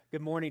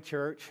Good morning,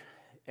 church.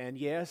 And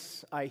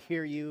yes, I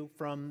hear you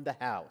from the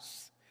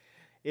house.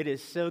 It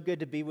is so good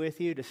to be with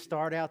you to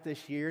start out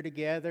this year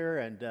together.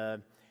 And I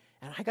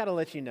got to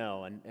let you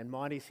know, and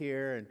Monty's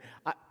here, and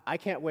I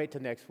can't wait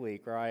till next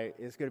week, right?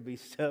 It's going to be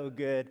so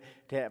good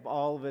to have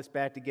all of us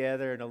back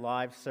together in a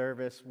live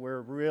service. We're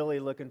really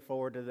looking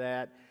forward to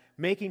that,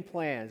 making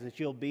plans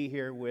that you'll be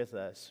here with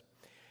us.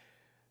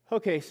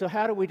 Okay, so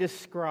how do we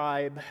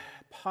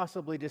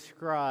possibly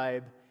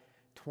describe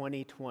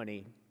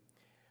 2020?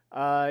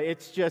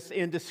 It's just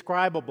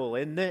indescribable,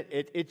 isn't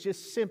it? It's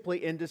just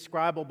simply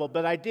indescribable.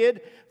 But I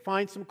did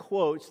find some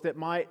quotes that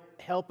might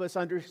help us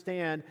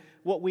understand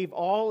what we've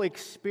all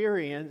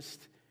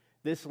experienced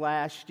this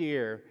last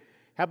year.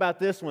 How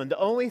about this one? The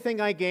only thing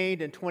I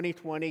gained in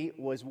 2020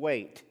 was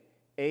weight.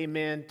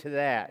 Amen to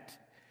that.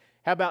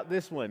 How about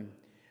this one?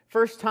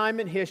 First time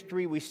in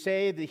history we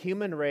saved the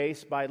human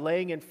race by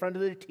laying in front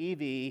of the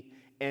TV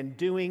and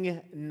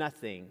doing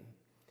nothing.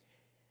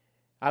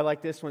 I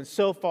like this one.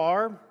 So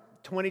far,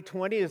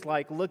 2020 is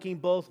like looking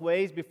both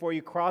ways before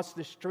you cross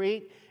the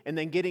street and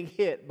then getting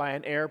hit by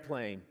an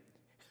airplane.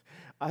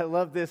 I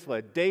love this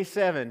one. Day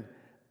 7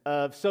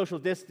 of social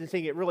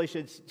distancing, it really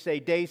should say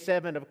day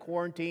 7 of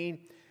quarantine.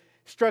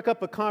 Struck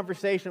up a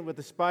conversation with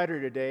the spider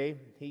today.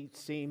 He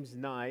seems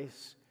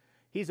nice.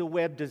 He's a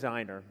web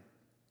designer.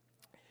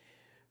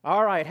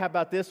 All right, how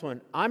about this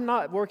one? I'm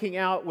not working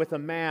out with a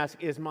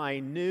mask is my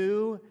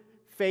new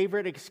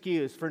favorite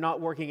excuse for not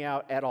working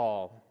out at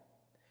all.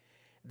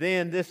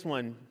 Then this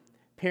one.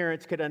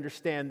 Parents could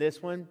understand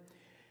this one.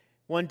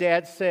 One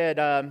dad said,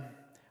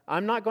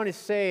 I'm not going to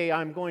say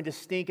I'm going to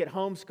stink at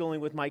homeschooling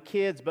with my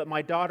kids, but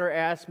my daughter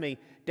asked me,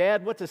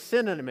 Dad, what's a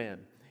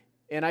synonym?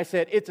 And I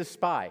said, it's a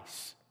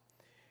spice.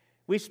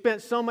 We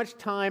spent so much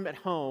time at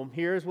home.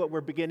 Here's what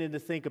we're beginning to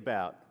think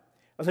about.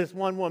 This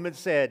one woman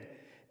said,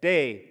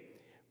 day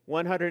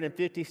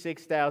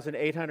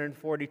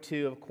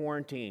 156,842 of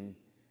quarantine.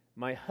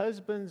 My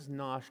husband's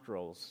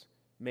nostrils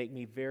make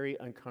me very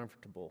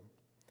uncomfortable.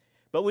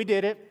 But we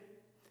did it.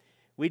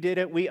 We did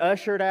it. We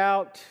ushered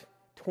out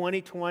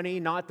 2020,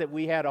 not that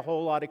we had a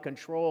whole lot of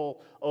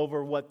control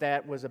over what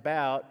that was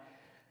about,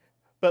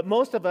 but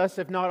most of us,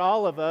 if not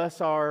all of us,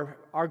 are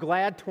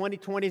glad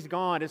 2020's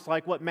gone. It's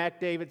like what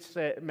Mac Davis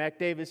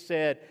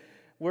said,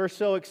 we're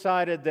so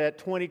excited that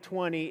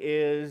 2020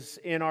 is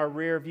in our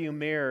rearview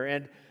mirror.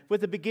 And with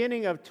the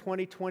beginning of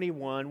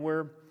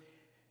 2021,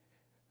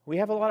 we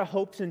have a lot of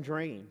hopes and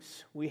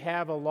dreams. We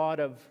have a lot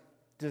of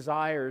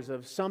desires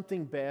of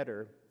something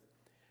better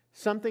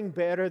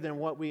than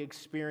what we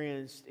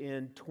experienced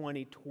in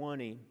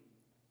 2020.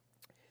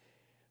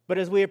 But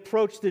as we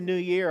approach the new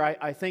year,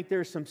 I think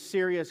there's some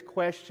serious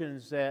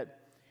questions that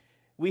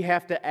we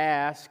have to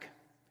ask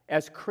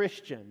as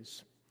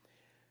Christians.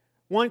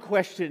 One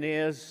question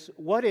is,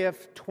 what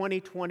if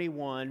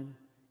 2021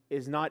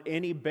 is not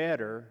any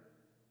better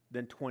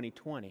than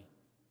 2020?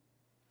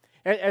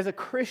 As a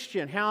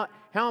Christian, how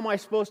am I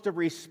supposed to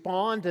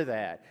respond to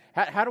that?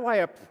 How do I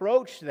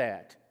approach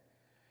that?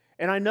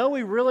 And I know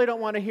we really don't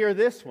want to hear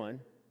this one.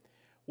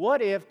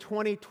 What if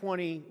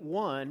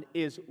 2021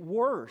 is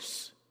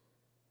worse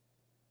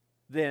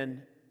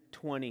than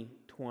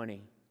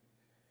 2020?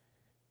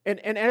 And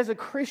as a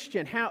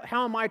Christian, how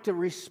am I to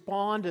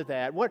respond to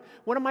that? What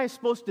am I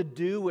supposed to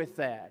do with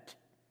that?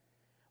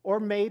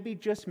 Or maybe,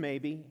 just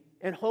maybe,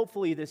 and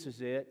hopefully this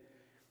is it,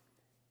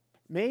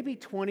 maybe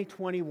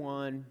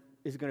 2021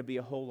 is going to be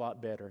a whole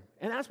lot better.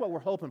 And that's what we're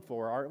hoping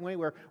for, aren't we?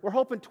 We're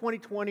hoping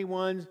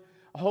 2021's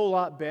a whole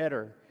lot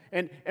better.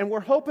 And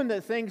we're hoping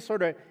that things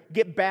sort of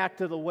get back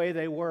to the way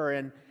they were.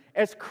 And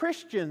as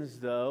Christians,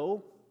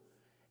 though,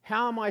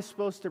 how am I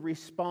supposed to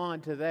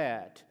respond to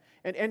that?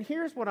 And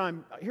here's what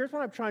I'm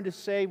trying to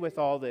say with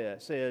all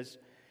this is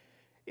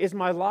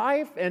my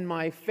life and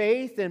my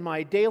faith and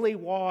my daily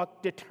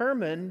walk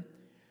determined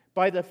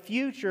by the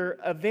future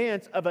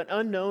events of an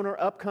unknown or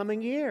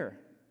upcoming year?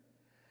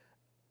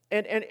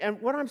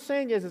 And what I'm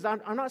saying is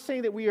I'm not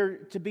saying that we are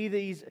to be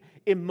these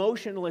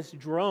emotionless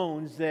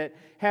drones that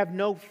have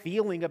no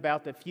feeling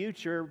about the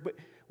future, but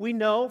we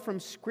know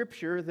from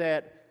Scripture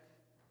that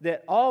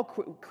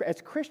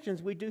as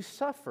Christians we do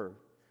suffer.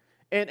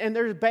 And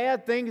there's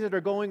bad things that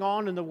are going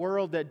on in the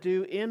world that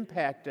do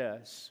impact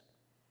us.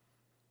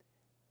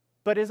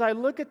 But as I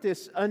look at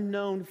this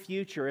unknown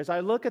future, as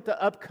I look at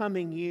the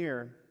upcoming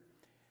year,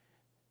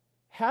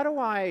 how do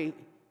I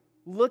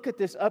look at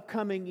this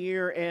upcoming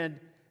year and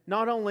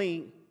not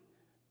only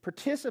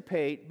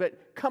participate,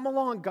 but come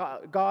along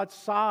God's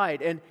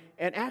side and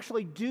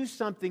actually do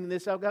something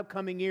this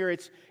upcoming year?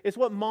 It's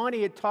what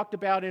Monty had talked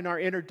about in our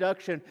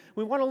introduction.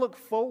 We want to look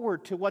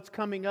forward to what's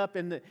coming up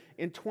in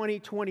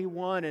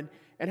 2021,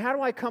 and how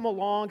do I come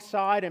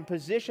alongside and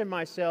position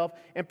myself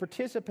and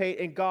participate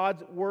in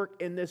God's work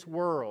in this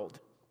world?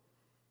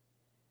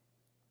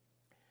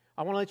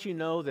 I want to let you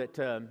know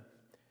that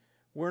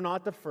we're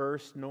not the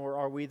first, nor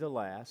are we the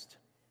last.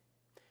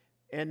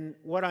 And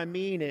what I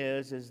mean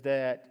is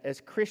that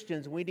as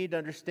Christians, we need to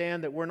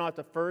understand that we're not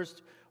the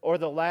first or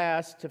the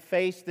last to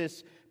face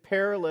this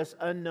perilous,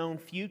 unknown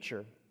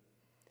future.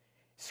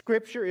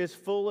 Scripture is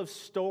full of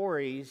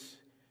stories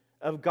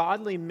of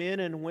godly men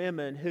and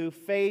women who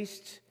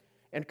faced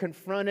and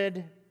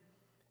confronted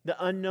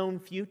the unknown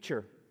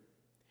future.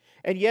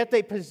 And yet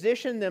they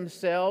positioned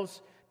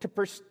themselves to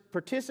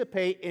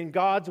participate in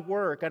God's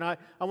work. And I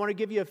want to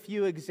give you a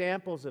few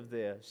examples of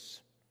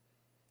this.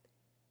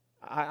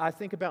 I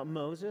think about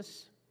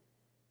Moses.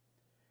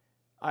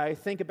 I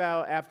think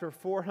about after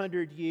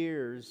 400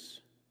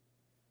 years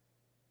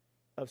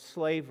of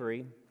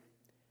slavery,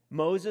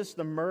 Moses,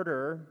 the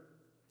murderer,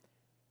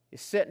 is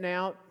sitting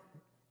out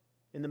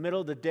in the middle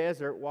of the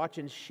desert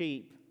watching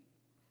sheep.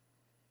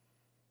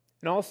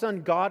 And all of a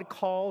sudden, God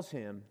calls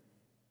him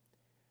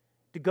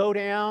to go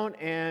down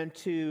and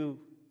to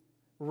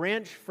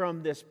wrench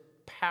from this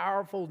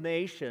powerful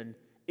nation,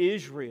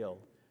 Israel,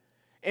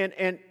 and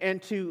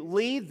to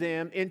lead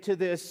them into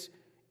this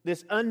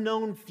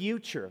unknown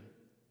future.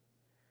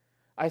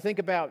 I think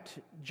about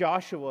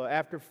Joshua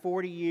after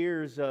 40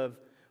 years of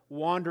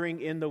wandering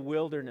in the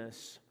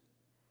wilderness.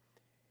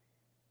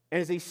 And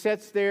as he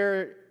sits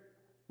there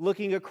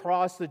looking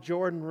across the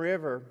Jordan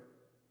River,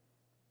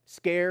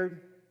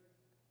 scared,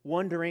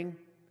 wondering,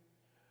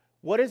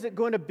 what is it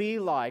going to be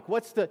like?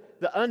 What's the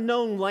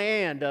unknown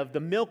land of the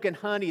milk and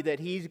honey that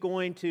he's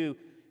going to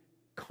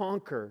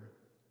conquer?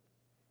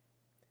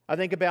 I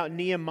think about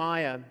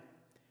Nehemiah,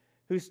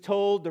 who's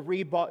told to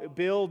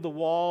rebuild the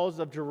walls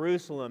of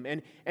Jerusalem.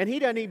 And he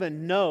doesn't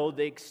even know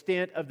the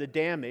extent of the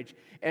damage.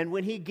 And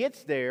when he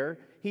gets there,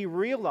 he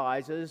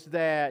realizes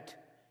that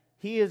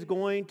he is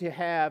going to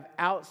have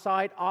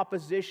outside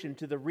opposition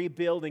to the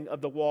rebuilding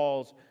of the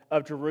walls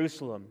of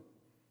Jerusalem.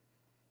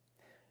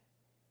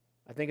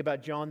 I think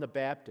about John the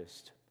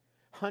Baptist.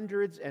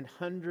 Hundreds and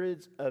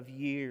hundreds of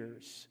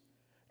years.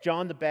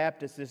 John the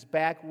Baptist, this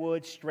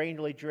backwoods,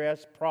 strangely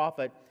dressed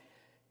prophet,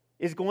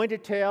 is going to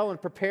tell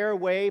and prepare a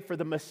way for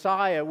the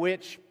Messiah,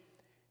 which,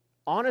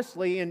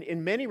 honestly,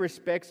 in many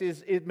respects,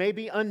 it may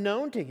be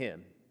unknown to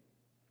him.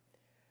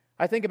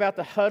 I think about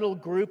the huddled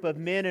group of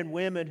men and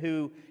women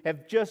who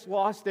have just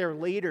lost their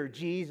leader,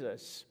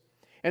 Jesus.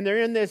 And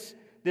they're in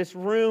this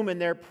room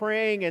and they're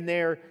praying and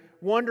they're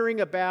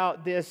wondering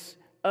about this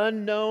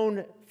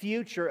unknown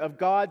future of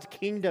God's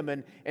kingdom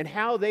and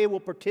how they will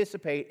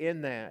participate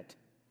in that.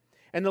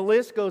 And the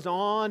list goes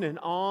on and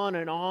on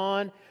and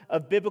on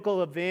of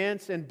biblical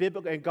events and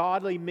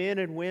godly men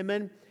and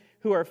women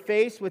who are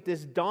faced with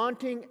this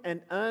daunting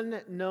and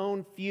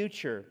unknown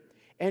future.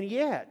 And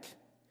yet,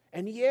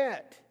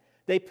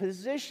 they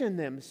position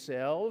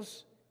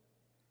themselves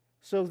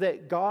so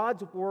that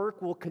God's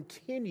work will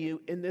continue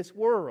in this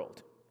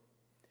world.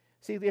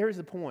 See, here's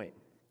the point.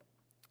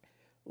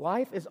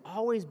 Life has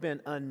always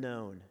been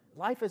unknown.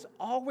 Life has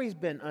always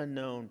been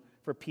unknown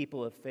for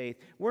people of faith.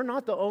 We're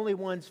not the only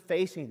ones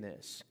facing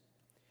this.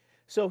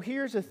 So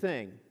here's the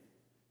thing.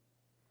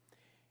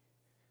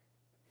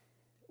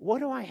 What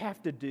do I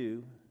have to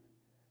do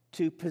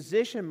to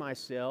position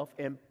myself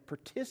and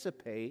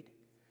participate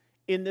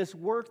in this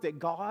work that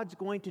God's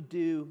going to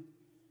do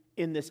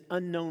in this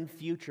unknown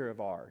future of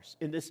ours,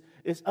 in this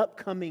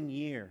upcoming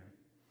year?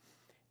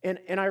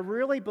 And I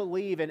really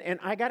believe, and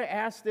I got to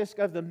ask this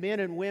of the men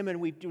and women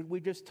we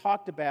just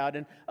talked about,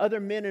 and other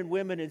men and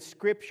women in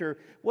Scripture,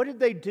 what did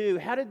they do?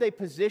 How did they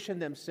position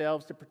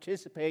themselves to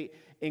participate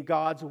in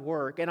God's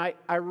work? And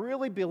I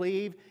really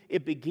believe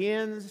it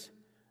begins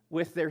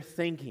with their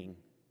thinking.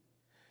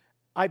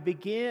 I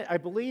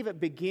believe it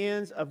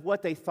begins of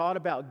what they thought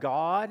about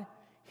God,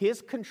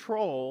 His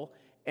control,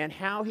 and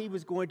how He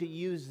was going to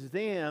use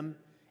them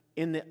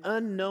in the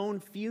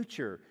unknown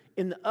future,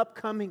 in the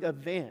upcoming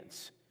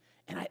events.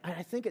 And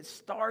I think it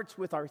starts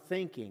with our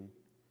thinking.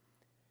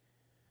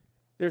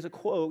 There's a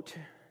quote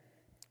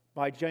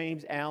by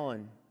James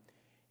Allen.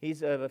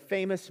 He's a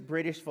famous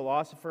British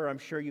philosopher. I'm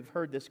sure you've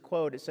heard this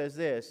quote. It says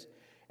this: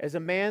 "As a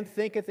man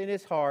thinketh in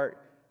his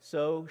heart,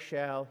 so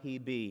shall he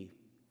be."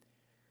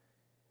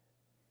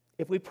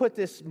 If we put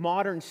this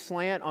modern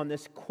slant on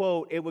this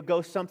quote, it would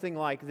go something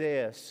like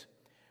this: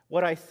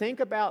 what I think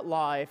about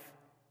life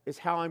is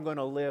how I'm going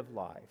to live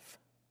life.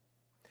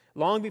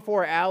 Long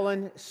before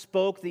Allen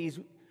spoke these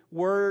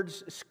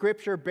words,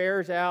 Scripture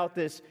bears out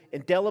this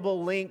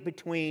indelible link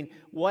between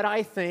what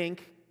I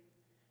think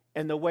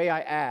and the way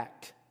I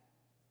act.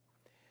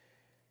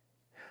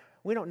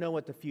 We don't know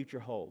what the future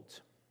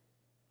holds.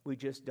 We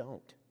just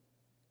don't.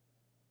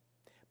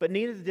 But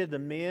neither did the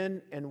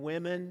men and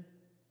women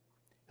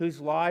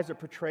whose lives are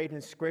portrayed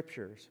in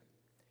Scriptures.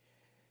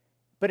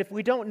 But if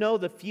we don't know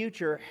the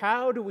future,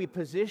 how do we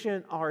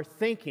position our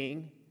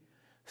thinking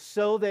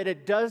so that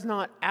it does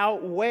not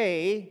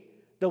outweigh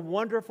the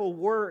wonderful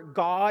work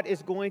God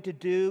is going to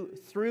do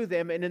through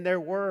them and in their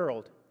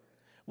world?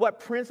 What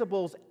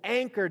principles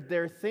anchored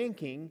their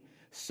thinking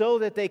so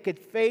that they could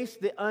face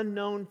the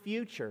unknown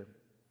future?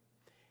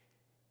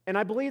 And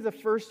I believe the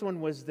first one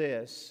was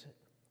this: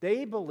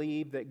 they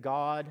believed that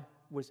God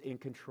was in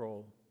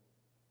control.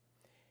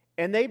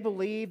 And they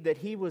believed that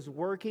He was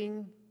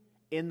working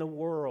in the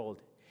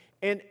world.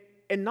 And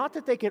not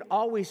that they could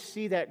always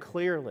see that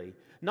clearly,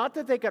 not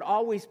that they could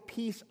always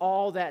piece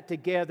all that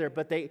together,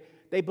 but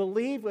they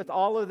believed with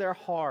all of their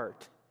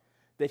heart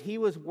that he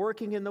was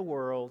working in the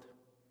world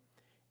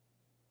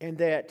and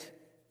that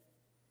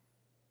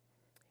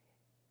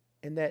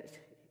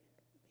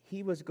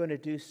he was going to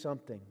do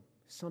something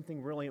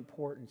really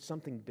important,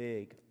 something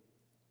big.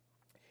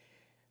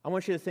 I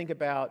want you to think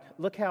about,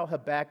 look how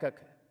Habakkuk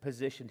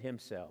positioned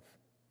himself.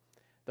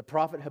 The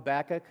prophet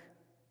Habakkuk,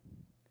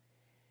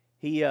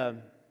 he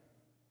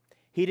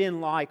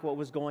didn't like what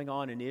was going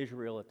on in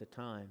Israel at the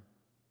time.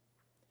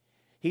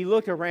 He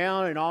looked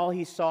around and all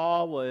he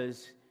saw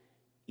was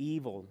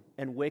evil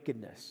and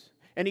wickedness.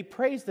 And he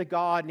prays to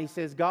God and he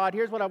says, God,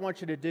 here's what I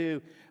want you to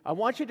do. I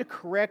want you to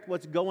correct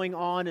what's going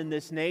on in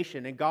this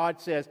nation. And God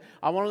says,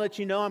 I want to let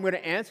you know I'm going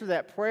to answer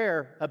that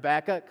prayer,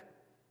 Habakkuk.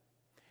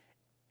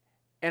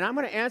 And I'm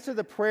going to answer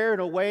the prayer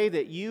in a way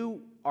that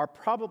you are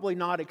probably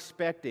not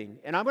expecting.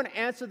 And I'm going to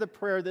answer the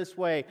prayer this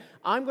way.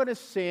 I'm going to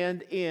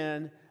send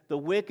in the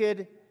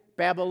wicked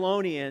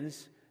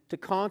Babylonians to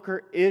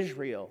conquer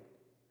Israel.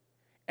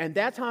 And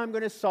that's how I'm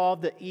going to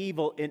solve the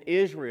evil in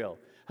Israel.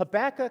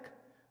 Habakkuk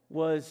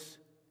was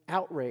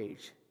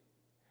outraged.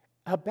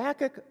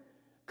 Habakkuk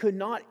could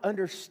not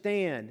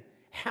understand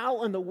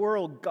how in the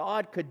world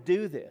God could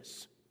do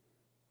this.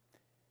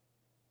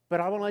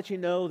 But I want to let you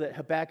know that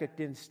Habakkuk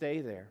didn't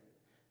stay there.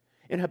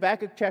 In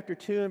Habakkuk chapter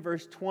 2 and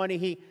verse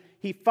 20,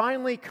 he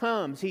finally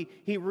comes.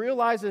 He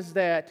realizes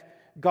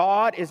that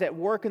God is at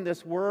work in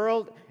this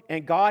world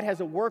and God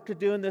has a work to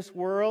do in this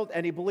world,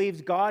 and he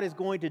believes God is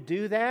going to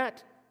do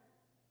that.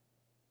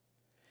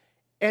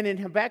 And in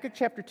Habakkuk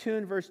chapter 2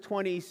 and verse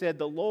 20, he said,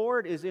 the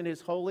Lord is in his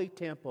holy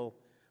temple.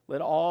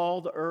 Let all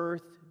the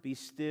earth be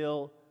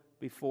still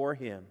before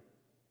him.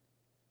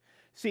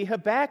 See,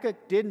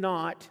 Habakkuk did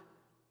not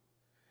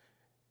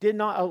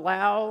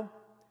allow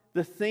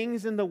the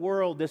things in the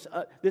world, this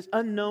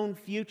unknown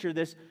future,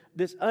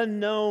 this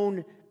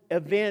unknown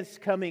events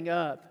coming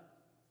up.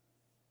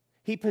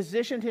 He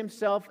positioned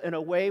himself in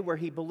a way where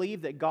he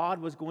believed that God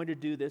was going to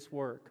do this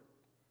work.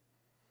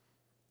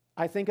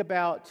 I think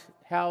about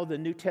how the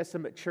New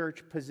Testament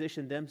church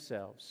positioned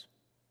themselves.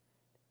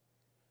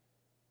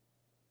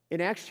 In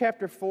Acts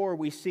chapter 4,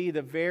 we see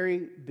the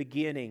very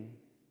beginning.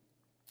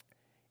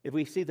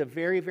 We see the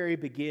very, very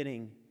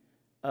beginning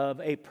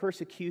of a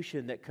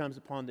persecution that comes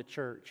upon the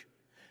church.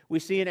 We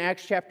see in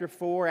Acts chapter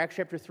 4, Acts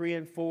chapter 3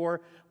 and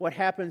 4, what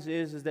happens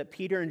is that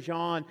Peter and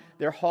John,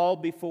 they're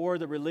hauled before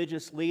the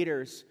religious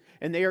leaders,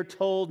 and they are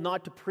told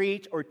not to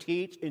preach or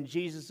teach in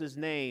Jesus'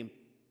 name.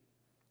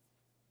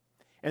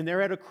 And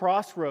they're at a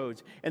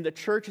crossroads, and the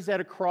church is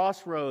at a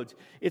crossroads.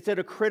 It's at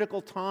a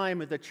critical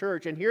time at the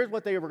church, and here's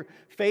what they were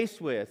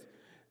faced with.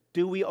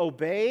 Do we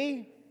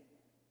obey?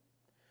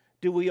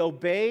 Do we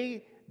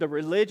obey the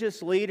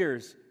religious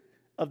leaders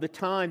of the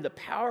time, the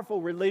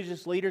powerful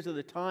religious leaders of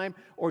the time,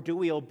 or do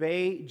we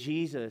obey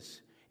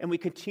Jesus? And we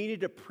continue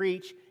to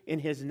preach in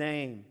his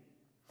name.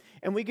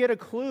 And we get a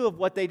clue of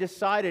what they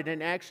decided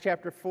in Acts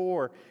chapter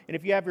 4. And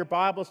if you have your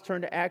Bibles, turn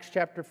to Acts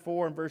chapter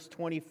 4 and verse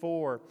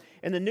 24.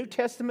 And the New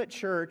Testament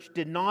church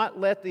did not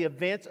let the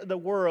events of the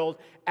world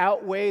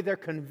outweigh their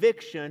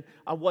conviction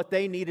of what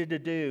they needed to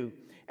do.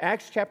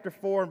 Acts chapter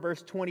 4 and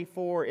verse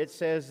 24, it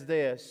says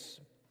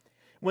this.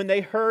 When they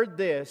heard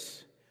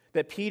this,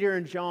 that Peter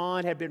and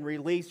John had been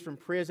released from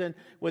prison,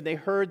 when they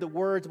heard the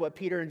words of what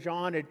Peter and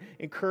John had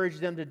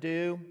encouraged them to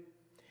do,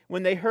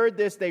 when they heard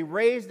this, they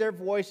raised their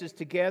voices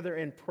together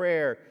in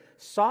prayer.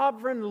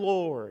 Sovereign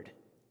Lord,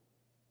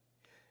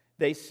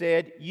 they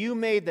said, you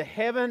made the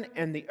heaven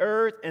and the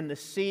earth and the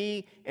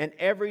sea and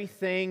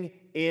everything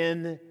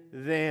in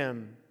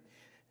them.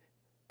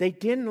 They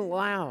didn't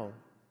allow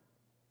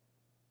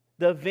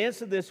the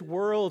events of this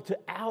world to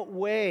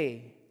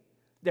outweigh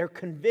their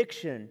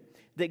conviction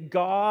that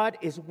God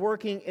is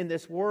working in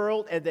this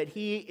world and that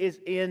he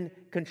is in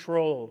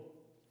control.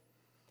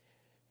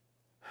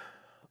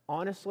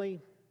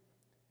 Honestly,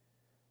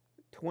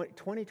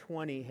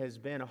 2020 has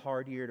been a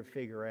hard year to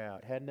figure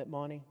out, hadn't it,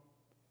 Monty?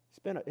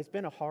 It's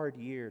been a hard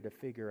year to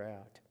figure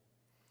out.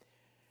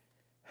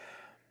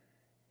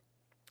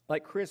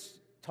 Like Chris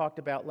talked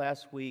about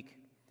last week,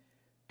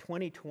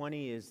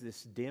 2020 is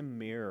this dim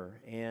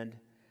mirror, and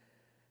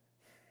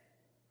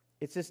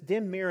it's this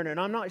dim mirror, and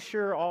I'm not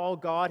sure all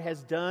God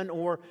has done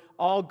or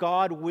all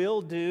God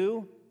will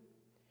do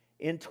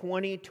in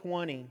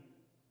 2020,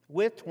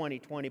 with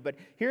 2020, but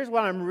here's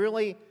what I'm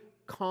really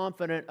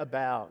confident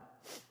about.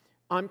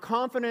 I'm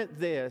confident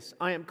this.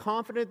 I am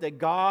confident that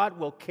God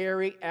will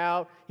carry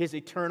out his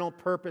eternal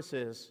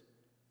purposes.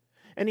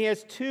 And he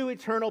has two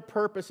eternal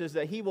purposes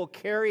that he will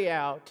carry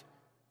out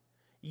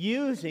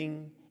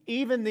using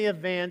even the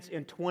events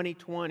in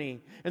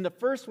 2020. And the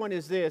first one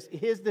is this,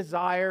 his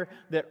desire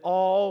that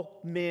all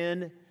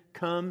men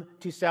come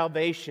to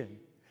salvation.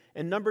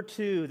 And number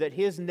two, that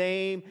his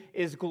name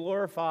is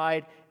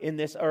glorified in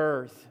this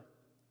earth.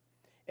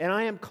 And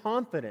I am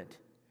confident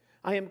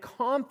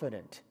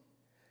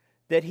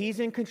that he's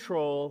in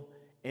control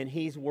and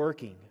he's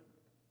working.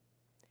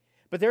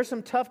 But there's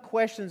some tough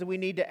questions that we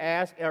need to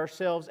ask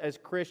ourselves as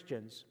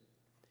Christians.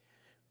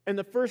 And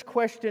the first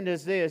question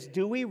is this: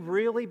 do we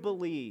really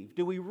believe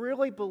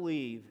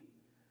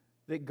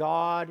that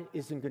God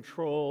is in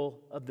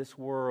control of this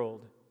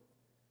world.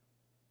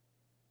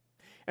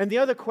 And the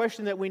other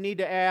question that we need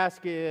to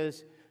ask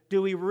is,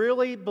 do we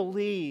really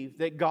believe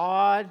that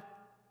God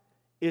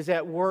is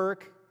at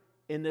work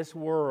in this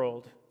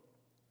world?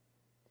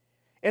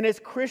 And as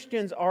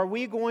Christians, are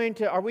we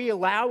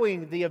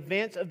allowing the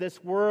events of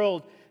this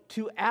world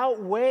to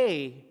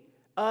outweigh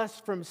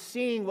us from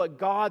seeing what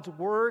God's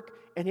work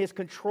and His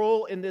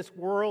control in this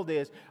world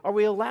is? Are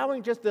we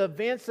allowing just the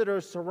events that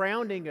are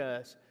surrounding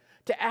us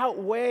to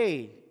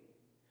outweigh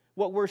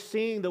what we're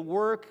seeing, the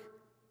work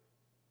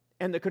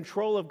and the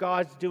control of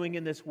God's doing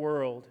in this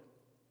world?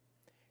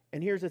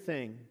 And here's the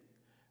thing.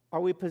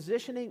 Are we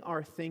positioning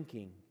our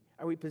thinking?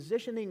 Are we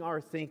positioning our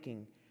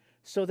thinking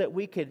so that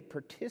we could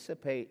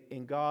participate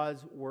in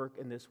God's work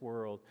in this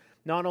world?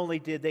 Not only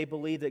did they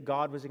believe that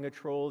God was in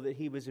control, that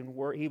He was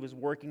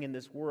working in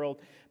this world,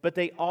 but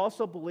they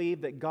also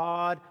believed that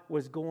God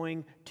was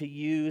going to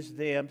use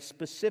them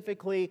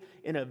specifically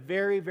in a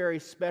very, very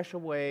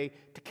special way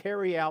to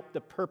carry out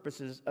the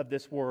purposes of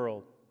this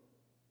world.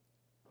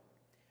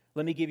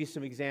 Let me give you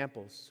some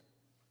examples.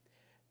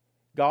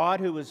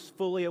 God, who was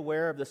fully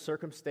aware of the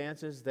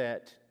circumstances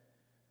that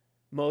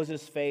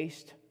Moses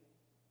faced,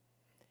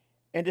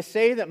 and to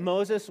say that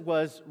Moses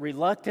was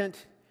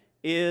reluctant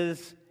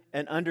is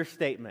an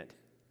understatement.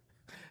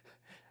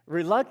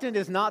 Reluctant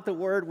is not the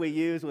word we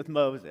use with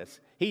Moses.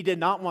 He did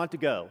not want to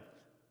go.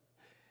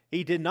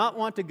 He did not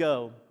want to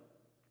go.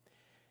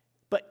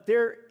 But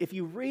there, if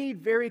you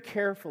read very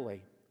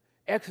carefully,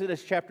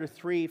 Exodus chapter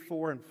 3,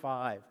 4, and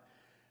 5,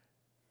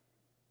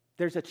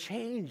 there's a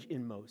change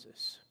in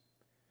Moses.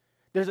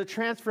 There's a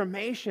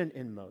transformation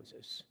in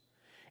Moses.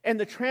 And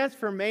the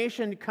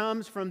transformation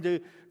comes from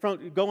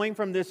going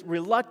from this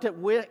reluctant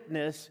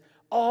witness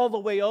all the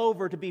way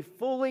over to be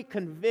fully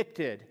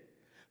convicted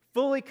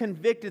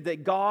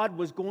that God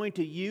was going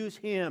to use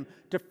him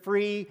to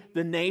free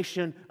the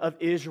nation of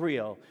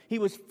Israel. He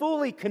was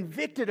fully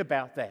convicted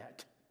about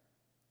that.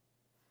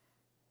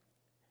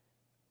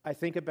 I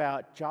think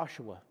about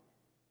Joshua.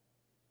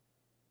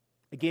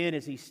 Again,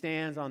 as he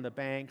stands on the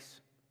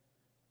banks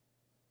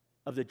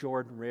of the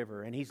Jordan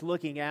River, and he's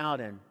looking out,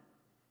 and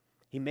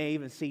he may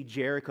even see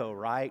Jericho,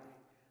 right?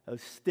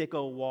 Those thick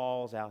old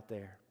walls out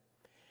there.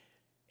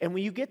 And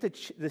when you get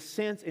the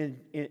sense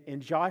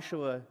in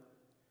Joshua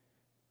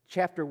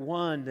chapter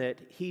 1 that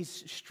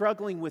he's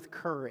struggling with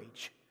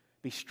courage.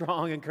 Be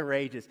strong and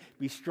courageous.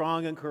 Be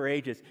strong and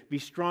courageous. Be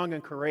strong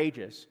and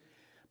courageous.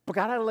 But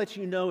God, I'll let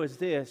you know is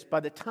this. By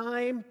the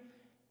time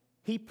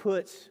he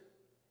puts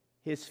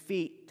his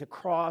feet to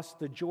cross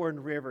the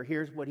Jordan River,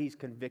 here's what he's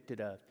convicted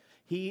of.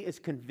 He is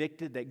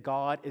convicted that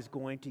God is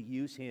going to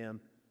use him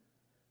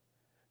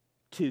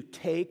to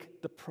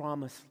take the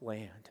promised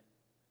land.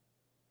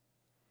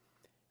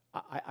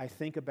 I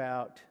think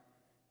about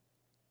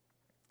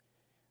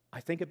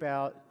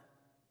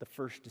the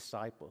first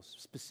disciples,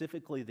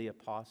 specifically the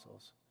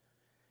apostles.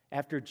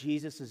 After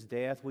Jesus'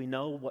 death, we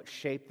know what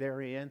shape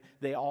they're in.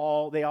 They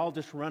all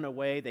just run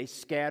away. They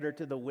scatter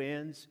to the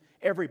winds.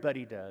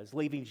 Everybody does,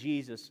 leaving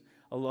Jesus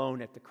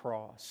alone at the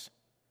cross.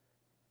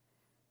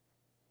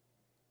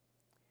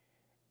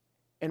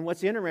 And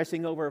what's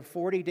interesting, over a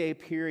 40-day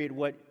period,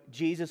 what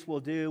Jesus will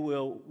do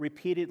will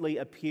repeatedly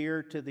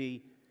appear to the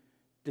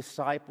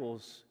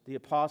disciples, the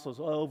apostles,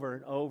 over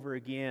and over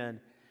again.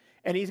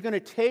 And he's going to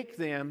take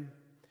them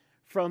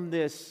from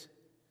this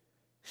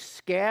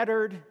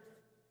scattered,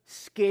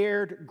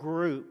 scared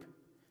group.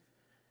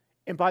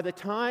 And by the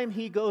time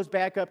he goes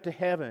back up to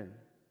heaven,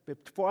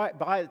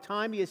 by the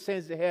time he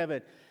ascends to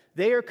heaven,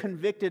 they are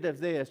convicted of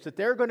this, that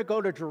they're going to go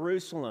to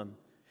Jerusalem.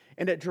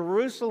 And at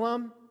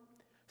Jerusalem,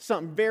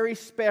 something very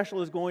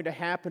special is going to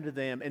happen to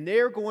them. And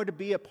they're going to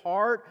be a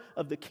part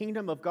of the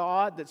kingdom of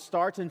God that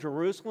starts in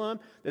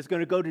Jerusalem, that's going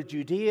to go to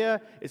Judea,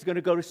 it's going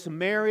to go to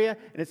Samaria,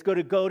 and it's going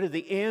to go to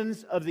the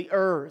ends of the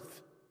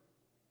earth.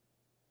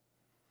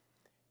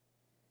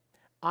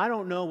 I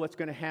don't know what's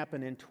going to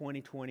happen in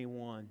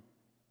 2021.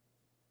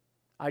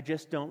 I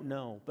just don't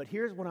know. But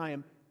here's what I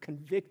am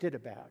convicted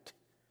about.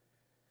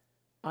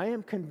 I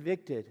am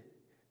convicted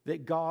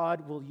that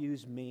God will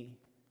use me,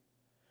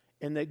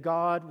 and that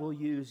God will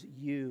use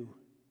you,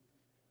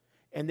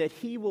 and that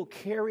He will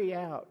carry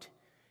out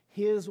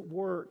His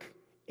work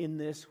in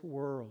this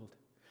world.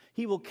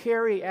 He will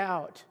carry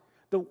out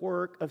the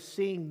work of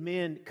seeing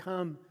men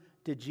come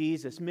to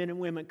Jesus, men and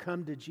women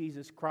come to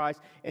Jesus Christ,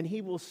 and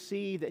He will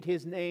see that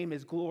His name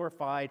is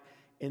glorified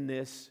in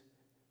this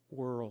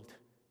world.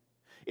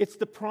 It's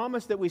the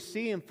promise that we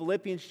see in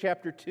Philippians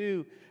chapter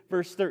 2,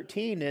 verse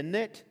 13, isn't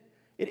it?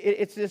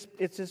 It's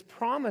this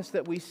promise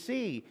that we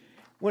see.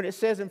 When it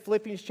says in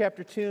Philippians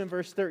chapter 2 and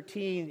verse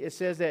 13, it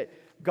says that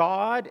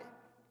God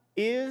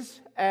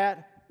is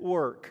at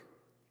work.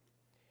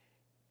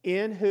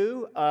 In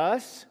who?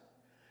 Us.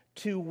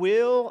 To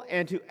will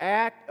and to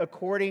act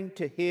according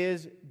to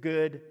His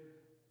good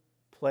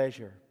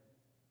pleasure.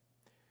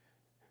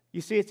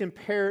 You see, it's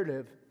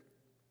imperative.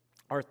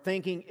 Our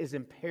thinking is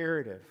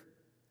imperative.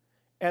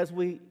 As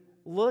we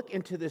look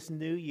into this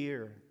new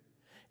year,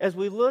 as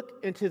we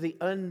look into the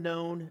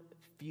unknown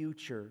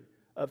future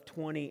of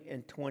 20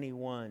 and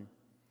 21.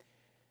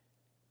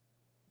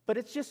 But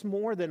it's just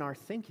more than our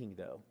thinking,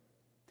 though.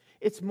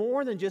 It's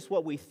more than just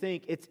what we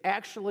think. It's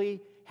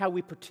actually how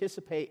we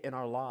participate in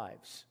our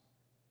lives.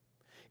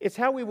 It's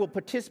how we will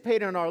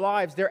participate in our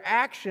lives. They're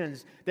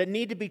actions that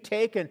need to be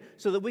taken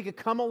so that we could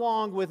come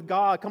along with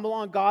God, come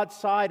along God's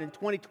side in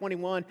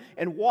 2021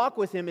 and walk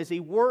with Him as He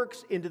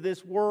works into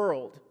this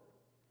world.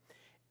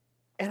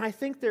 And I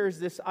think there's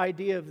this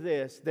idea of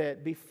this,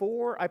 that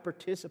before I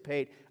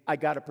participate, I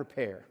got to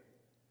prepare.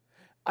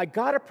 I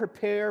got to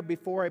prepare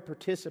before I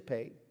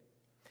participate.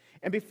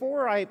 And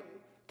before I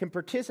can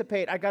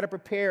participate, I got to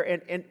prepare.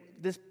 And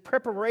this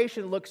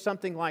preparation looks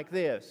something like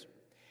this.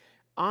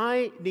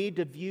 I need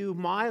to view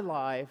my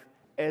life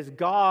as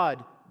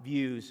God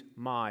views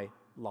my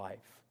life.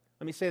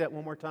 Let me say that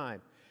one more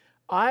time.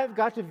 I've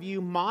got to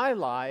view my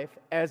life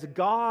as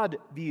God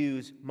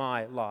views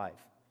my life.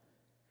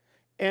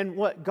 And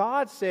what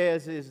God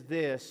says is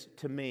this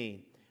to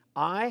me: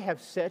 I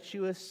have set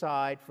you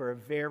aside for a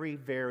very,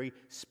 very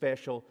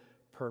special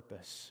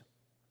purpose.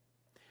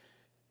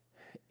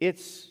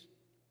 It's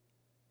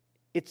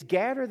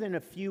gathered in a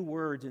few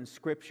words in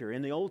Scripture.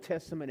 In the Old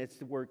Testament, it's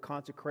the word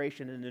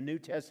consecration. In the New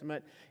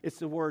Testament, it's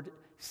the word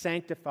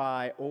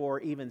sanctify or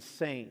even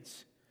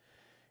saints.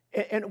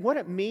 And what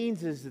it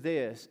means is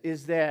this,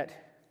 is that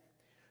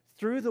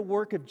through the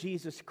work of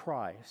Jesus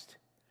Christ,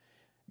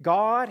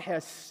 God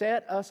has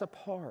set us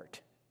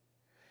apart.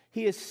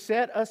 He has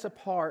set us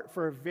apart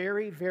for a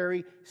very,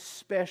 very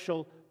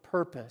special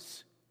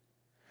purpose.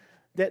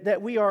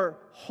 That we are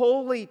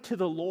holy to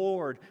the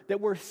Lord, that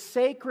we're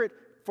sacred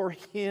for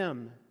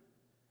Him.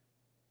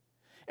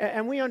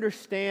 And we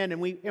understand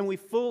and we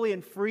fully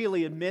and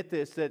freely admit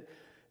this,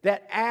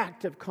 that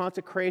act of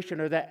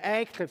consecration or that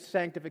act of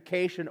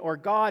sanctification or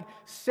God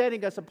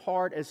setting us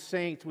apart as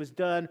saints was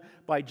done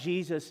by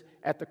Jesus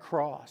at the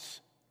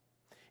cross.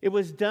 It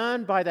was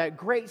done by that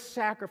great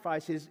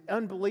sacrifice, His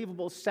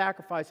unbelievable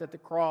sacrifice at the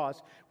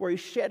cross, where He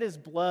shed His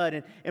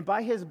blood, and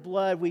by His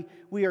blood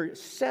we are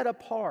set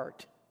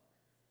apart.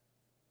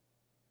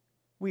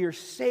 We are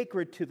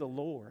sacred to the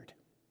Lord.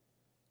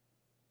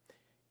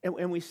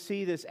 And we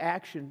see this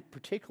action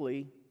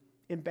particularly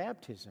in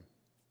baptism.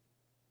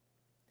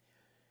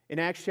 In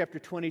Acts chapter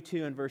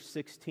 22 and verse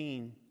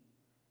 16,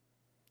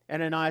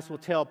 Ananias will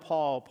tell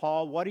Paul,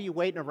 Paul, what are you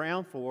waiting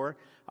around for?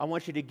 I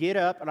want you to get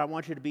up and I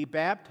want you to be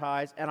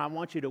baptized and I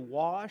want you to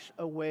wash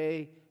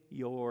away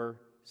your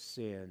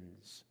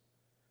sins.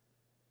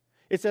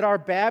 It's at our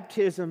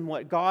baptism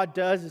what God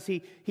does is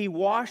He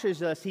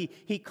washes us,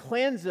 He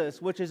cleanses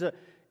us,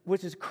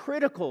 which is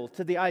critical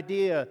to the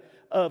idea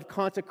of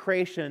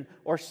consecration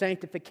or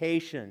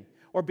sanctification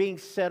or being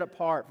set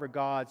apart for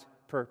God's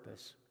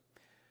purpose.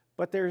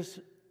 But there's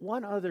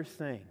one other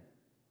thing.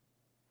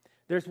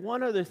 There's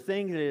one other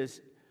thing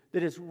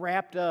that is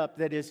wrapped up,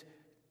 that is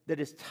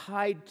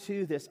tied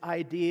to this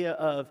idea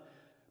of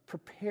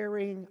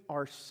preparing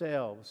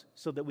ourselves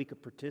so that we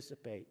could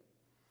participate.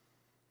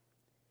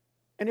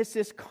 And it's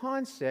this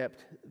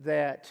concept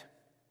that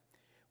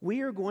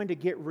we are going to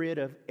get rid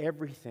of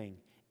everything,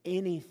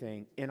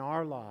 anything in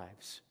our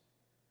lives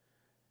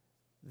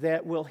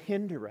that will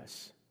hinder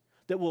us,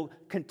 that will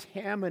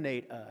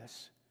contaminate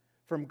us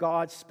from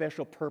God's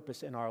special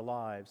purpose in our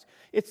lives.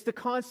 It's the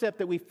concept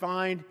that we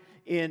find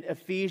in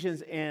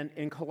Ephesians and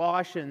in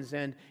Colossians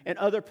and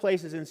other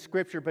places in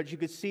Scripture, but you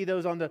could see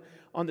those on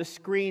the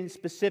screen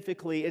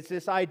specifically. It's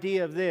this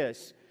idea of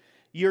this.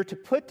 You're to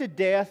put to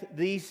death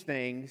these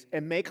things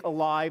and make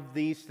alive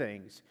these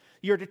things.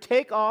 You're to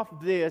take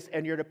off this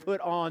and you're to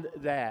put on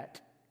that.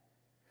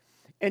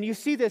 And you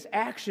see this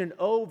action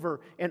over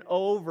and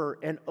over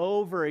and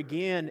over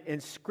again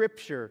in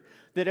Scripture,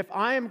 that if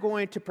I am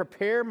going to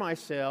prepare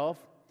myself,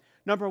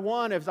 number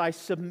one, as I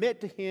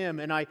submit to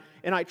Him and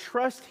I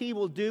trust He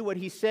will do what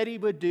He said He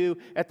would do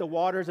at the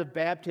waters of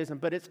baptism,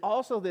 but it's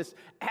also this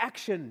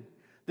action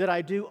that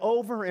I do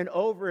over and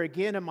over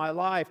again in my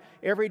life.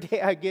 Every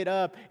day I get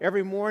up,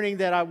 every morning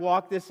that I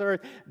walk this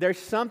earth, there's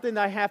something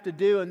that I have to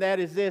do, and that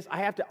is this. I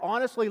have to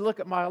honestly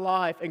look at my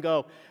life and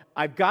go,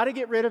 I've got to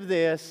get rid of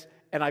this,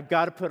 and I've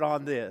got to put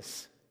on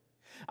this.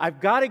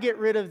 I've got to get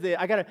rid of this.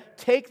 I've got to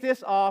take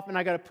this off and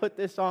I've got to put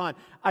this on.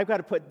 I've got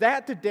to put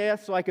that to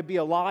death so I could be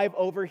alive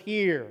over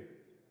here.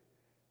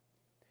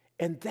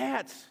 And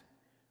that's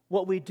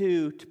what we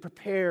do to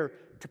prepare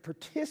to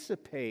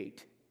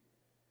participate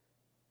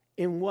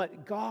in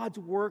what God's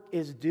work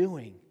is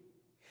doing.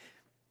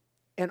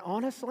 And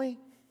honestly,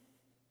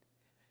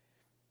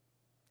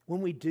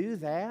 when we do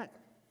that,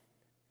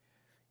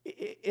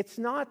 it's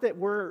not that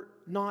we're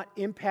not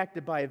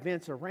impacted by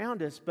events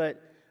around us, but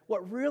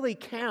what really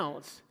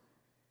counts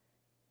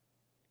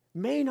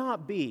may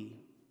not be,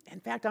 in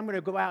fact, I'm going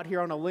to go out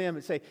here on a limb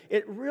and say,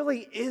 it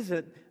really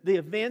isn't the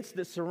events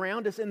that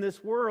surround us in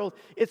this world.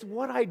 It's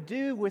what I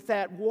do with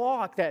that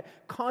walk, that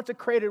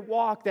consecrated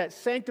walk, that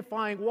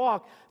sanctifying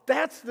walk.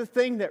 That's the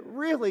thing that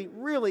really,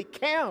 really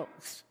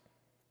counts.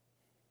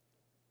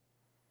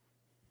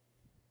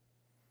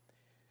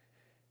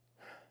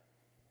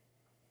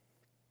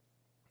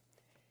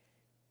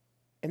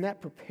 And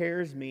that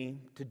prepares me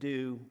to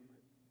do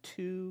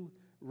two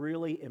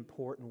really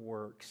important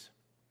works.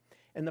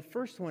 And the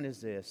first one is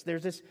this.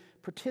 There's this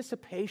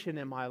participation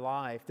in my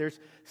life. There's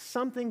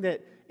something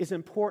that is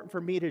important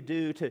for me to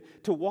do,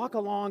 to walk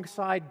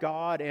alongside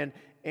God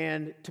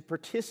and to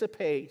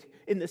participate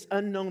in this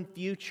unknown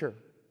future.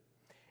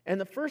 And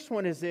the first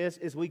one is this,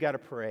 is we got to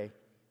pray.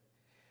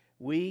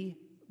 We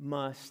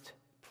must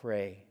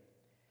pray.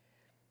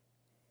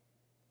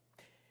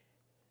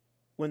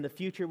 When the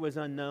future was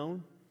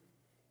unknown,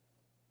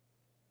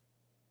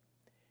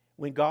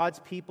 when God's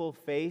people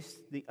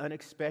faced the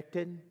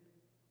unexpected,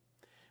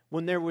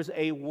 when there was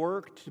a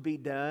work to be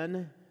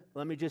done,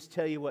 let me just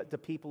tell you what the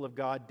people of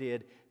God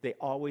did. They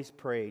always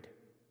prayed.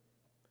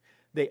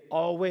 They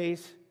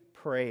always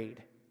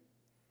prayed.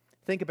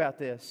 Think about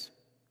this.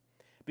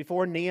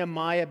 Before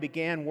Nehemiah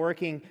began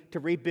working to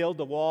rebuild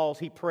the walls,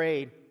 he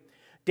prayed.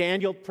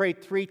 Daniel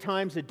prayed 3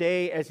 times a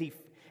day as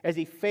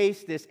he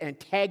faced this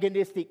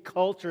antagonistic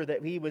culture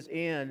that he was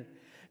in.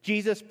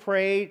 Jesus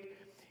prayed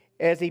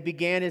as he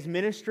began his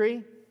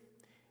ministry,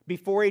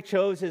 before he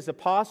chose his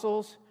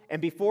apostles,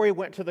 and before he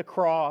went to the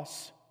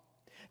cross.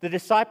 The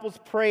disciples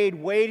prayed,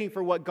 waiting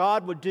for what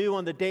God would do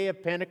on the day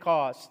of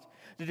Pentecost.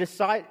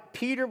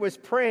 Peter was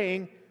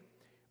praying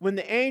when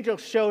the angel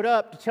showed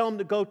up to tell him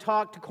to go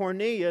talk to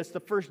Cornelius, the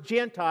first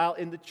Gentile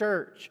in the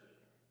church.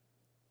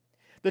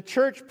 The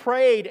church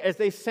prayed as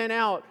they sent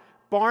out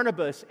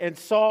Barnabas and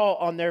Saul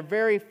on their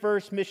very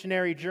first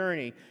missionary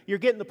journey. You're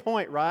getting the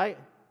point, right?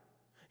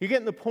 You're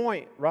getting the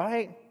point,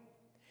 right?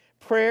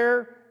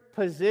 Prayer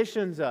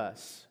positions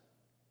us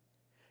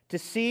to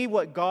see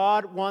what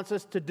God wants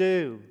us to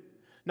do.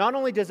 Not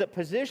only does it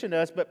position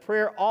us, but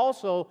prayer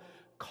also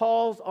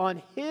calls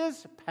on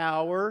His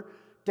power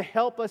to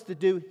help us to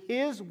do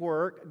His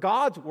work,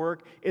 God's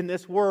work in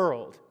this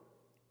world.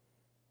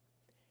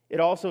 It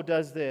also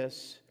does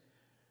this.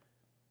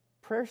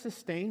 Prayer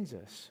sustains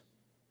us,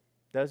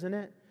 doesn't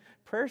it?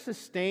 Prayer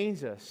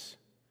sustains us.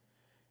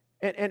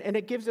 And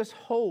it gives us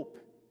hope.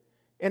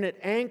 And it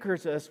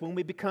anchors us when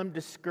we become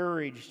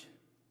discouraged.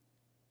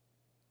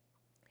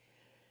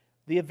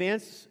 The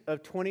events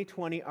of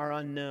 2020 are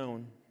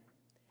unknown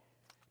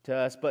to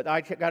us, but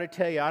I got to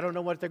tell you, I don't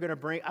know what they're going to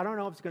bring. I don't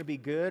know if it's going to be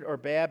good or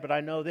bad, but I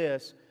know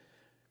this.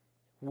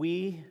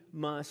 We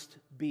must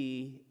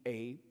be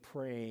a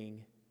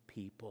praying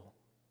people.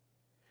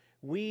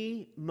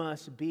 We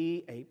must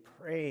be a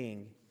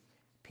praying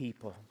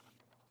people.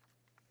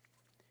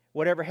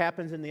 Whatever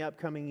happens in the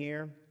upcoming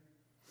year,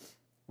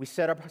 we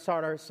set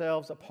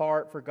ourselves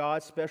apart for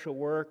God's special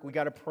work. We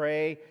got to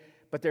pray,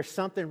 but there's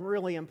something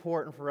really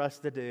important for us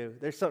to do.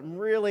 There's something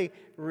really,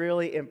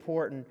 really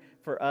important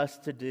for us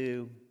to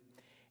do.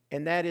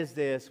 And that is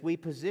this. We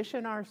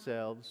position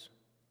ourselves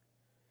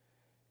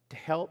to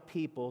help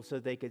people so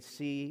they could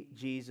see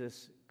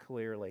Jesus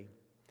clearly.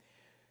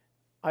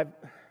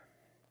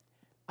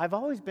 I've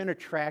always been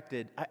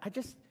attracted.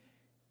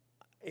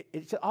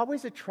 It's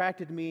always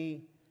attracted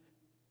me,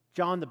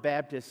 John the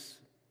Baptist,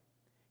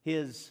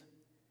 his,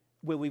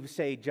 what we would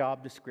say,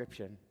 job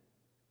description.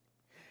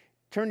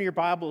 Turn to your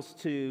Bibles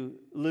to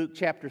Luke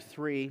chapter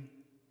 3.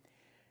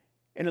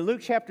 And in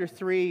Luke chapter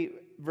 3,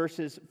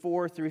 verses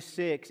 4 through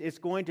 6, it's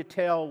going to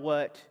tell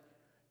what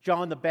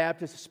John the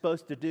Baptist is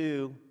supposed to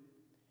do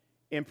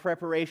in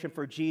preparation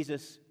for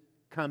Jesus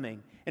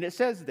coming. And it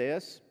says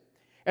this,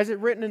 as it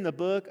written in the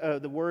book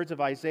of the words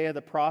of Isaiah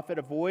the prophet,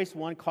 a voice,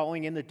 one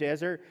calling in the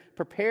desert,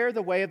 prepare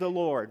the way of the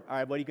Lord. All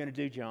right, what are you going to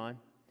do, John?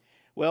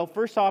 Well,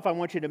 first off, I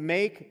want you to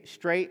make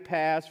straight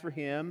paths for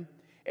Him.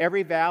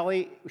 Every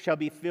valley shall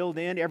be filled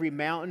in, every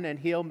mountain and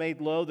hill made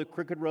low. The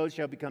crooked roads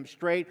shall become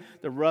straight,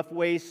 the rough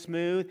ways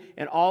smooth,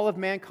 and all of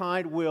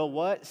mankind will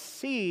what?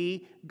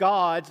 See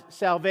God's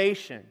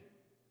salvation.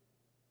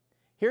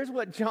 Here's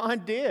what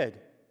John did.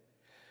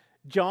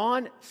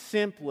 John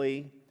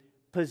simply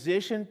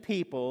positioned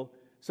people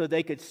so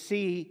they could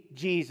see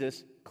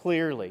Jesus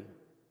clearly.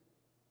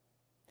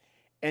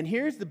 And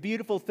here's the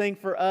beautiful thing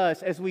for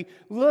us as we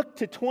look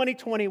to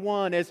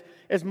 2021, as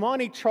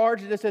Monty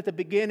charged us at the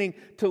beginning,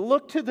 to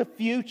look to the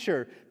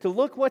future, to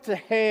look what's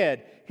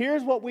ahead.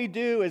 Here's what we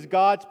do as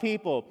God's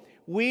people.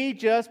 We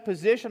just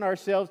position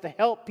ourselves to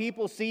help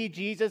people see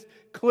Jesus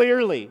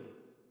clearly.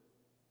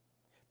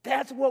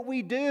 That's what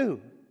we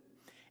do.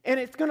 And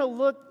it's going to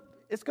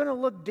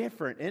look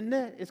different, isn't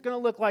it?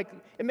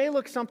 It may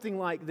look something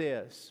like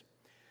this.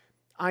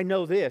 I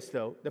know this,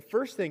 though. The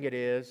first thing it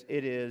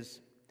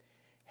is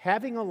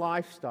having a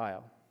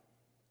lifestyle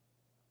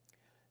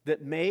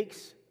that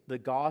makes the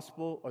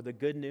gospel or the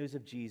good news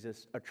of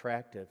Jesus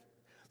attractive.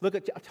 Look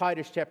at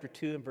Titus chapter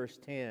 2 and verse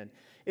 10.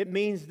 It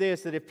means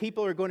this, that if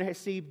people are going to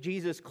see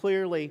Jesus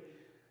clearly,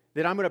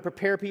 that I'm going to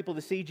prepare people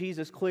to see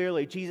Jesus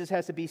clearly, Jesus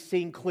has to be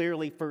seen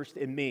clearly first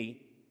in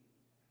me.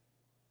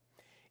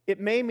 It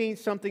may mean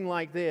something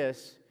like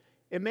this.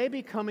 It may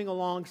be coming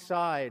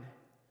alongside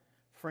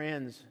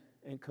friends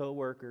and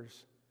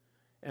coworkers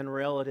and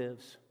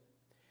relatives,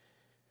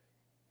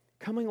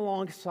 coming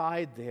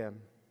alongside them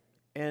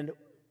and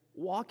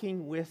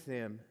walking with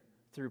them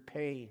through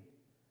pain,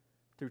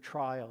 through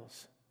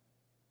trials,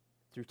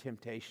 through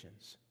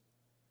temptations.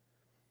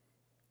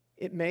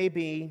 It may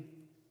be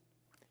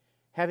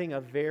having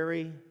a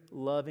very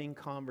loving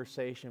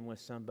conversation with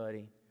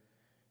somebody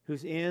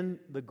who's in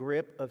the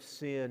grip of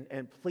sin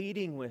and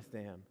pleading with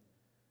them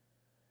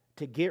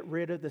to get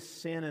rid of the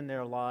sin in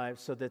their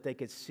lives so that they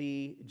could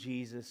see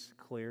Jesus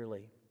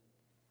clearly.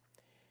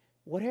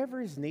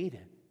 Whatever is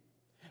needed,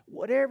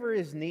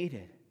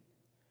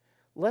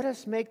 let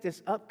us make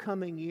this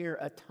upcoming year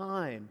a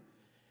time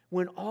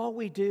when all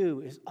we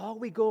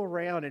go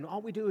around and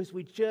all we do is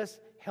we just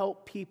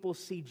help people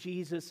see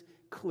Jesus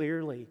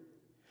clearly.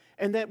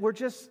 And that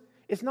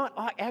it's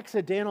not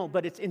accidental,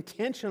 but it's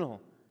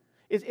intentional.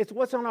 It's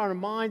what's on our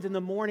minds in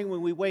the morning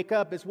when we wake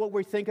up. It's what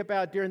we think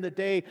about during the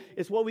day.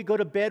 It's what we go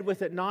to bed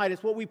with at night.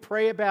 It's what we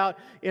pray about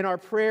in our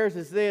prayers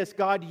is this: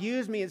 God,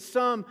 use me in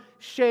some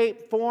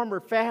shape, form, or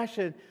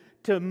fashion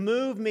to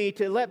move me,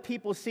 to let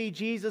people see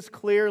Jesus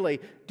clearly.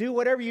 Do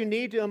whatever you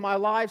need to in my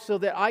life so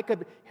that I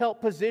could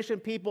help position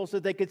people so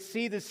they could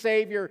see the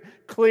Savior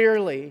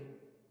clearly.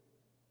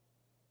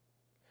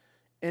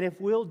 And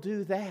if we'll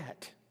do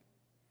that,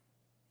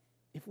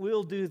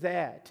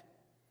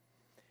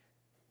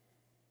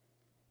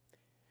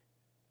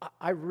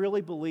 I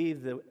really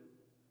believe that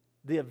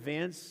the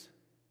events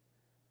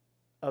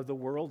of the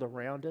world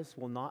around us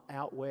will not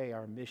outweigh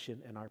our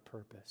mission and our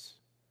purpose.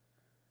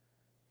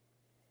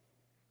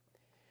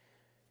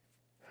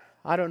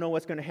 I don't know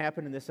what's going to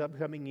happen in this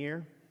upcoming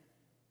year.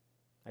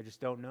 I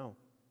just don't know.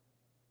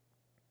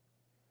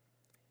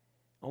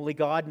 Only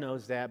God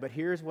knows that, but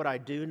here's what I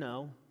do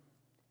know.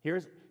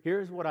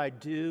 Here's what I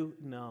do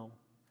know.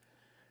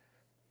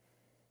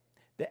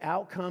 The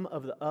outcome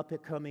of the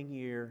upcoming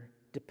year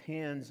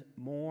depends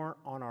more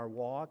on our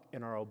walk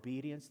and our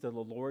obedience to the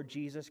Lord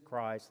Jesus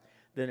Christ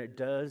than it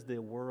does the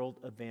world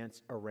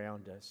events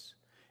around us.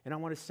 And I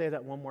want to say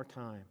that one more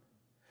time.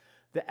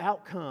 The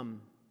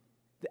outcome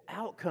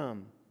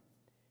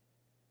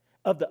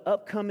of the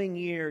upcoming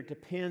year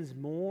depends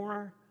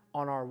more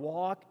on our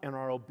walk and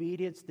our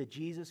obedience to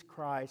Jesus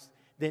Christ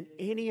than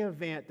any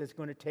event that's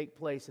going to take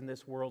place in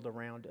this world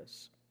around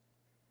us.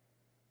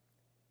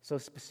 So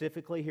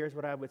specifically, here's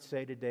what I would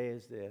say today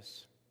is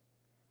this.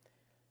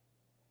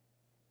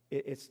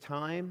 It's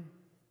time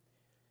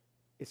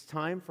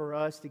for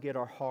us to get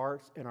our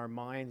hearts and our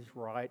minds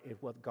right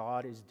at what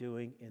God is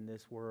doing in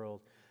this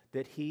world.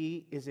 That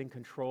He is in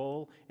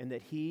control and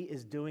that He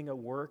is doing a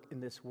work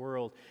in this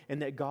world. And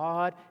that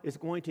God is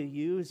going to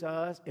use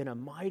us in a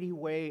mighty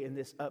way in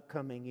this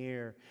upcoming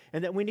year.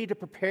 And that we need to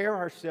prepare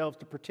ourselves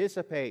to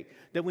participate.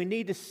 That we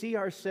need to see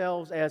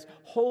ourselves as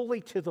holy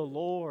to the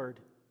Lord.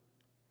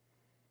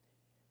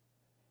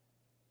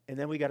 And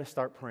then we got to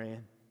start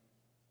praying.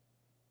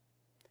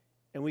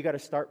 And we got to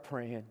start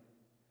praying.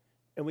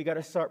 And we got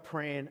to start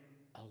praying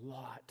a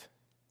lot.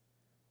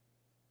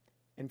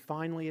 And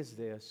finally is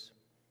this.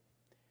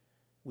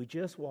 We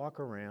just walk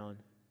around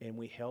and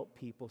we help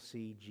people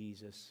see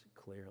Jesus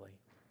clearly.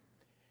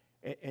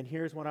 And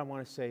here's what I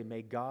want to say.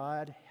 May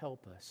God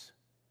help us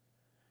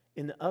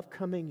in the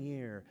upcoming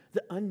year,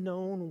 the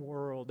unknown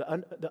world,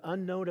 the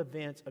unknown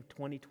events of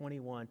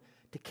 2021,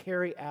 to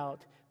carry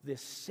out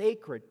this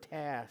sacred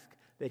task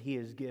that He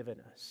has given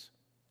us.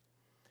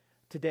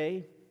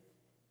 Today,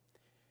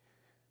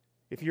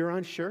 if you're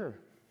unsure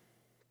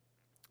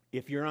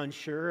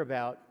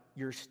about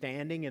your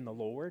standing in the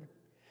Lord,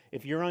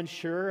 if you're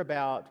unsure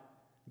about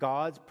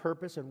God's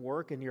purpose and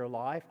work in your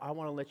life, I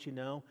want to let you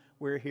know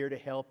we're here to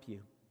help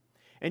you.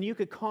 And you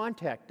could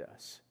contact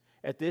us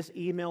at this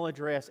email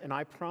address, and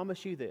I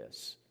promise you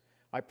this.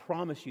 I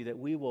promise you that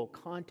we will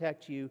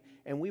contact you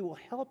and we will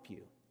help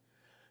you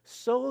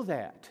so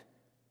that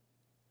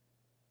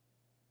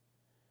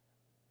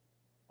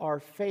our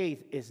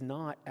faith is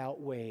not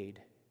outweighed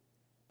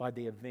by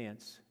the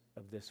events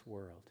of this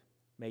world.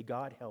 May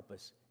God help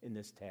us in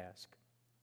this task.